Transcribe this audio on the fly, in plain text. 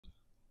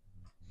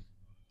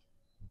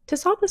To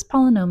solve this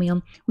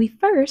polynomial, we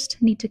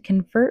first need to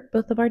convert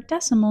both of our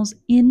decimals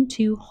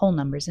into whole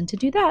numbers. And to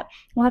do that,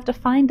 we'll have to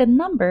find a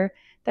number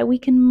that we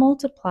can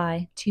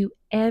multiply to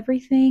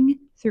everything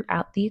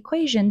throughout the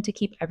equation to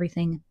keep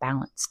everything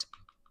balanced.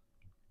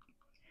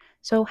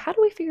 So how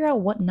do we figure out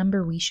what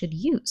number we should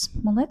use?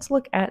 Well, let's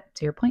look at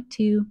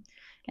 0.2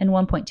 and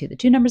 1.2, the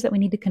two numbers that we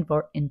need to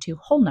convert into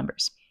whole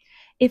numbers.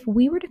 If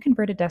we were to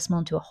convert a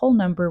decimal into a whole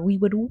number, we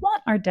would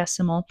want our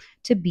decimal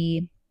to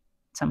be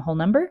some whole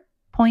number,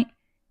 0.0.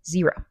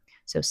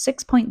 So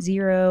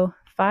 6.0,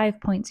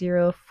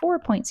 5.0,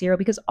 4.0,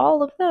 because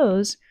all of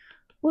those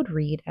would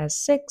read as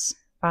 6,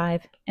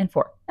 5, and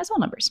 4 as whole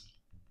numbers.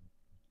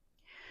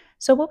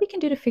 So what we can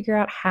do to figure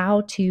out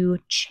how to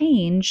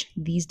change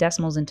these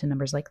decimals into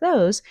numbers like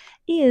those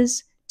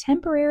is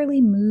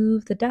temporarily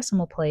move the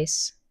decimal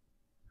place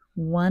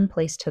one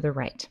place to the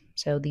right.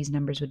 So these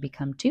numbers would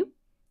become 2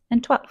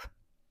 and 12.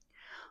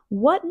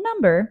 What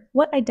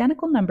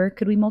identical number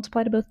could we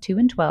multiply to both 2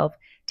 and 12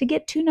 to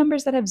get two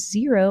numbers that have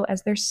 0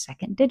 as their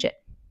second digit?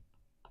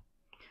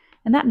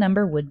 And that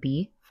number would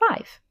be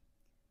 5.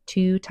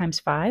 2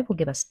 times 5 will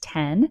give us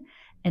 10,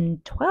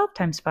 and 12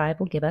 times 5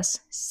 will give us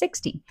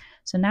 60.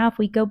 So now if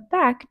we go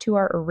back to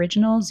our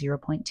original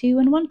 0.2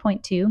 and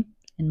 1.2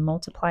 and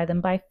multiply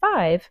them by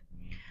 5,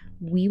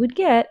 we would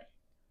get,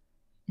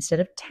 instead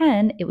of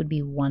 10, it would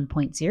be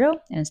 1.0,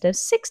 and instead of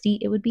 60,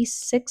 it would be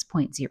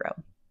 6.0.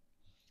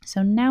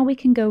 So now we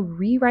can go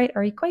rewrite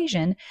our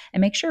equation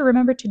and make sure,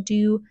 remember to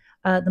do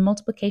the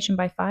multiplication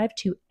by 5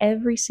 to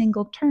every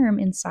single term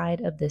inside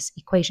of this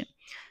equation.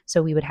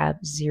 So we would have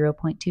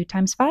 0.2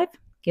 times 5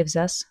 gives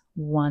us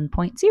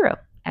 1.0,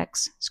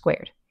 x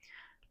squared,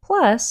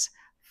 plus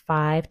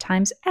 5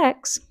 times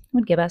x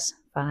would give us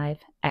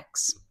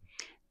 5x.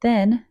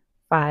 Then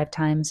 5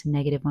 times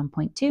negative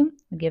 1.2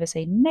 would give us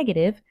a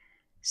negative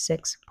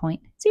 6.0.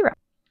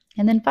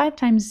 And then 5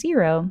 times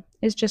 0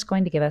 is just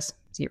going to give us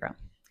 0.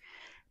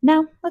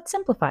 Now, let's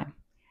simplify.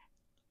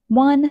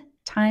 1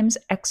 times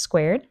x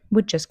squared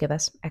would just give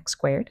us x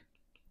squared,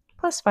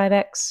 plus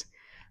 5x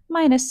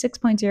minus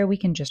 6.0 we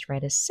can just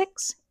write as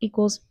 6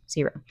 equals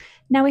 0.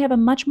 Now we have a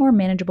much more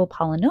manageable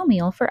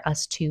polynomial for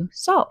us to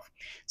solve.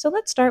 So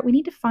let's start. We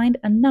need to find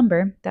a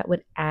number that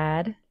would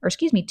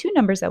two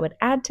numbers that would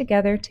add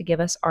together to give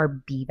us our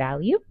b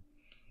value,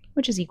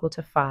 which is equal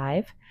to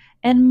 5,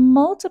 and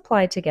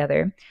multiply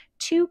together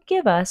to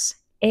give us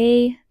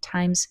a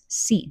times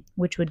c,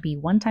 which would be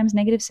 1 times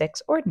negative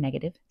 6 or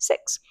negative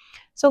 6.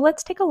 So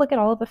let's take a look at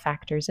all of the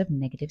factors of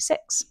negative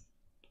 6.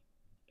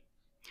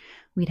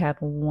 We'd have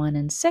 1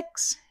 and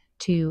 6,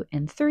 2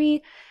 and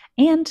 3,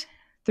 and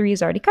 3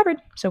 is already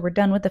covered, so we're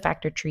done with the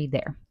factor tree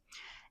there.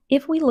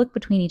 If we look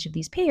between each of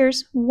these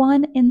pairs,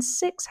 1 and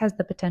 6 has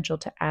the potential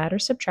to add or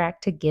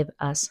subtract to give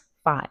us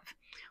 5.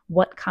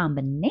 What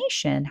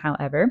combination,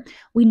 however,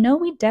 we know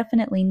we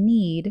definitely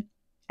need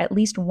at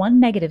least one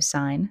negative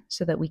sign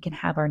so that we can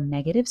have our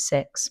negative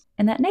 6,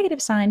 and that negative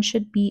sign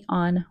should be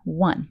on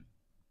 1.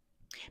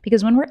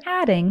 Because when we're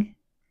adding,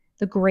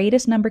 the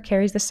greatest number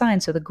carries the sign,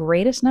 so the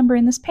greatest number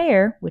in this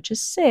pair, which is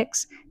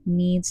 6,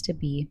 needs to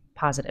be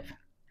positive.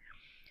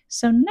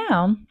 So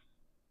now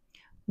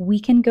we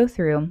can go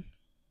through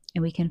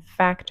and we can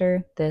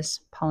factor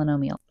this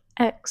polynomial,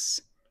 x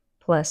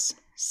plus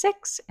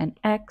 6 and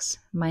x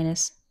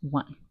minus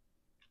 1.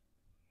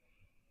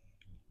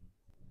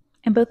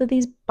 And both of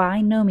these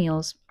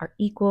binomials are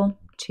equal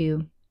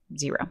to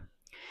 0.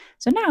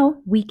 So now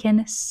we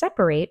can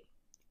separate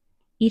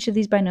each of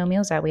these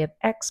binomials out. We have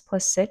x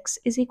plus 6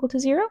 is equal to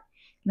 0, and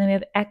then we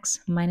have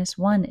x minus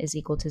 1 is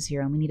equal to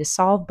 0. And we need to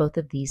solve both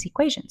of these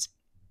equations.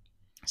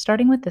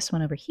 Starting with this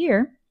one over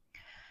here,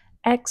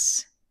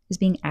 x is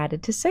being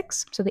added to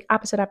 6, so the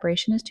opposite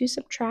operation is to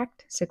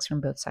subtract 6 from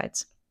both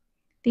sides.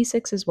 These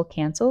 6's will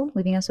cancel,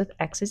 leaving us with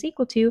x is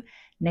equal to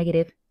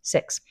negative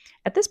 6.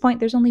 At this point,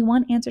 there's only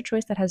one answer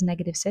choice that has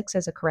negative 6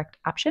 as a correct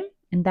option,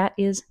 and that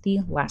is the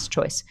last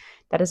choice.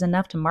 That is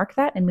enough to mark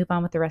that and move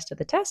on with the rest of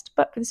the test,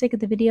 but for the sake of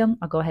the video,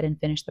 I'll go ahead and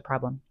finish the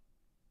problem.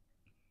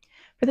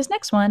 For this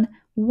next one,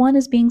 1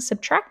 is being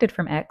subtracted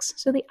from x,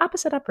 so the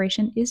opposite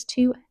operation is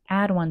to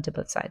add 1 to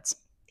both sides.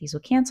 These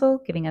will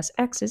cancel, giving us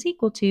x is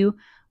equal to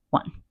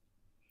 1,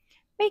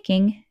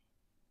 making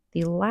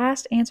the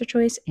last answer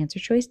choice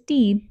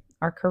D,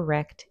 our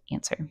correct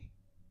answer.